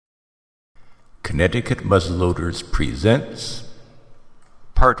Connecticut Muzzleloaders presents.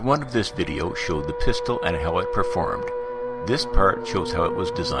 Part 1 of this video showed the pistol and how it performed. This part shows how it was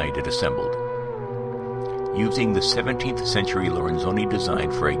designed and assembled. Using the 17th century Lorenzoni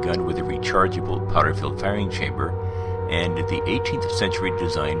design for a gun with a rechargeable powder-filled firing chamber, and the 18th century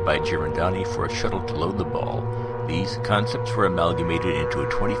design by Girandoni for a shuttle to load the ball, these concepts were amalgamated into a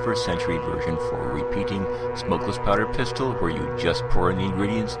 21st century version for a repeating smokeless powder pistol where you just pour in the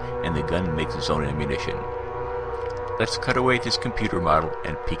ingredients and the gun makes its own ammunition. Let's cut away this computer model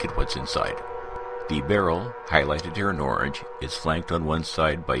and peek at what's inside. The barrel, highlighted here in orange, is flanked on one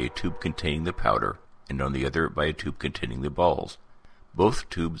side by a tube containing the powder and on the other by a tube containing the balls. Both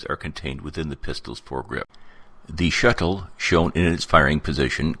tubes are contained within the pistol's foregrip. The shuttle, shown in its firing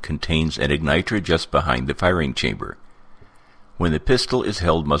position, contains an igniter just behind the firing chamber. When the pistol is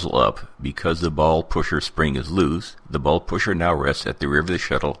held muzzle up, because the ball pusher spring is loose, the ball pusher now rests at the rear of the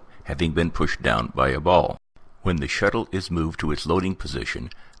shuttle, having been pushed down by a ball. When the shuttle is moved to its loading position,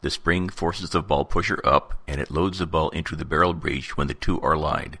 the spring forces the ball pusher up, and it loads the ball into the barrel breech when the two are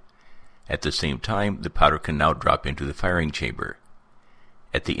lined. At the same time, the powder can now drop into the firing chamber.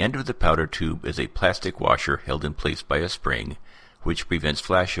 At the end of the powder tube is a plastic washer held in place by a spring, which prevents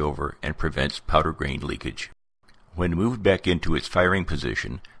flashover and prevents powder grain leakage. When moved back into its firing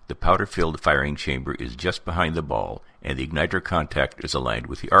position, the powder-filled firing chamber is just behind the ball, and the igniter contact is aligned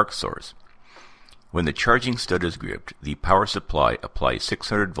with the arc source. When the charging stud is gripped, the power supply applies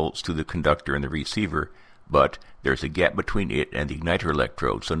 600 volts to the conductor and the receiver, but there's a gap between it and the igniter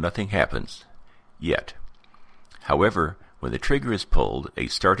electrode, so nothing happens. Yet. However, when the trigger is pulled, a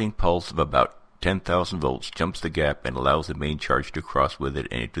starting pulse of about 10,000 volts jumps the gap and allows the main charge to cross with it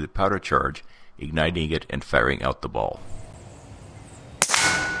and into the powder charge, igniting it and firing out the ball.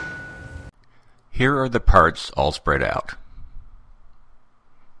 Here are the parts all spread out.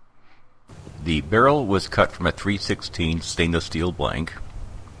 The barrel was cut from a 3/16 stainless steel blank,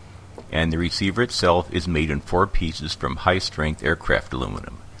 and the receiver itself is made in 4 pieces from high-strength aircraft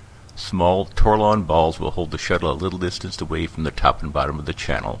aluminum. Small Torlon balls will hold the shuttle a little distance away from the top and bottom of the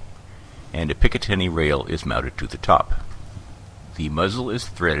channel, and a Picatinny rail is mounted to the top. The muzzle is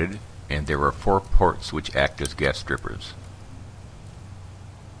threaded, and there are 4 ports which act as gas strippers.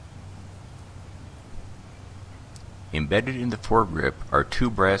 Embedded in the foregrip are 2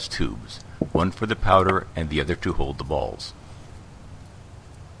 brass tubes, one for the powder and the other to hold the balls.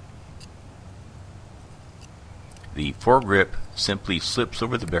 The foregrip simply slips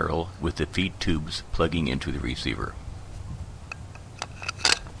over the barrel with the feed tubes plugging into the receiver.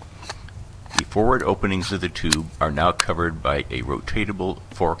 The forward openings of the tube are now covered by a rotatable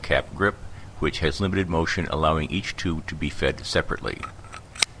 4-cap grip, which has limited motion, allowing each tube to be fed separately.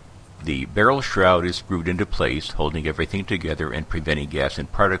 The barrel shroud is screwed into place, holding everything together and preventing gas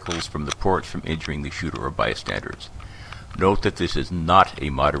and particles from the ports from injuring the shooter or bystanders. Note that this is not a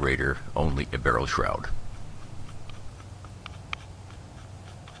moderator, only a barrel shroud.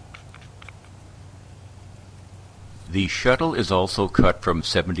 The shuttle is also cut from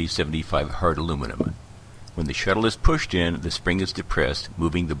 70-75 hard aluminum. When the shuttle is pushed in, the spring is depressed,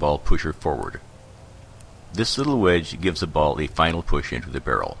 moving the ball pusher forward. This little wedge gives the ball a final push into the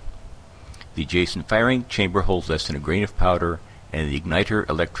barrel. The adjacent firing chamber holds less than a grain of powder, and the igniter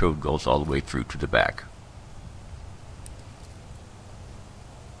electrode goes all the way through to the back.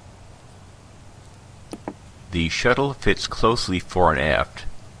 The shuttle fits closely fore and aft,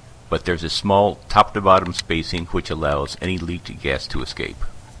 but there's a small top-to-bottom spacing which allows any leaked gas to escape.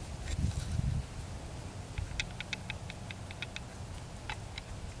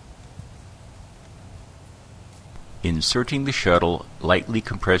 Inserting the shuttle lightly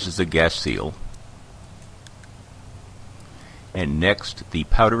compresses the gas seal, and next the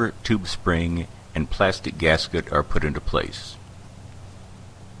powder tube spring and plastic gasket are put into place.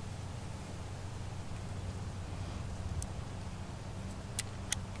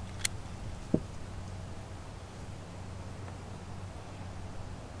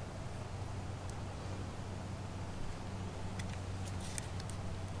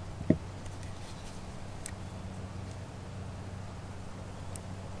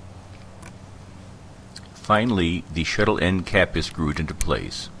 Finally, the shuttle end cap is screwed into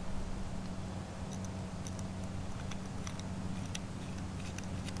place.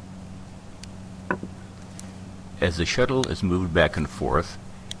 As the shuttle is moved back and forth,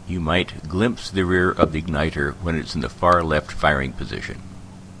 you might glimpse the rear of the igniter when it's in the far left firing position.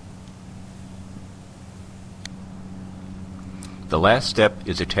 The last step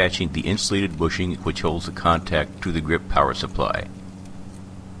is attaching the insulated bushing which holds the contact to the grip power supply.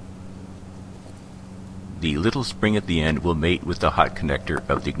 The little spring at the end will mate with the hot connector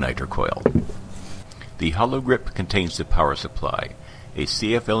of the igniter coil. The hollow grip contains the power supply. A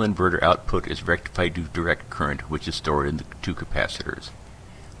CFL inverter output is rectified to direct current, which is stored in the two capacitors.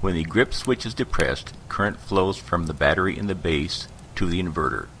 When the grip switch is depressed, current flows from the battery in the base to the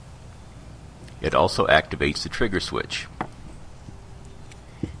inverter. It also activates the trigger switch.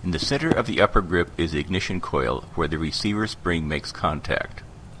 In the center of the upper grip is the ignition coil, where the receiver spring makes contact.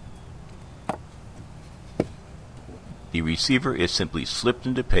 The receiver is simply slipped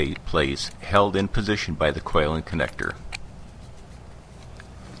into place, held in position by the coil and connector.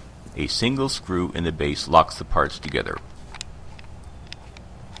 A single screw in the base locks the parts together.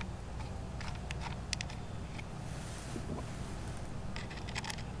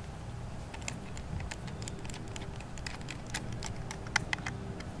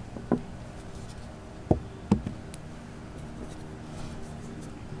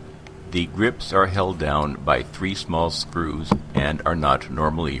 The grips are held down by 3 small screws and are not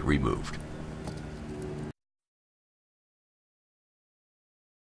normally removed.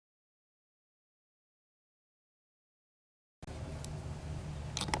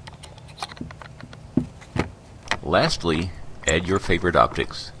 Lastly, add your favorite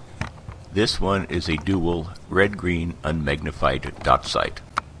optics. This one is a dual red-green unmagnified dot sight.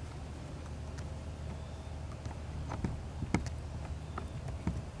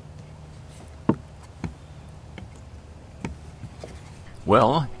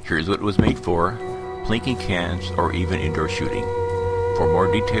 Well, here's what it was made for: plinking cans or even indoor shooting. For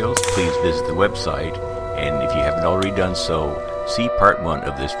more details, please visit the website, and if you haven't already done so, see part 1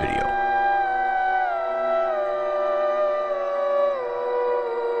 of this video.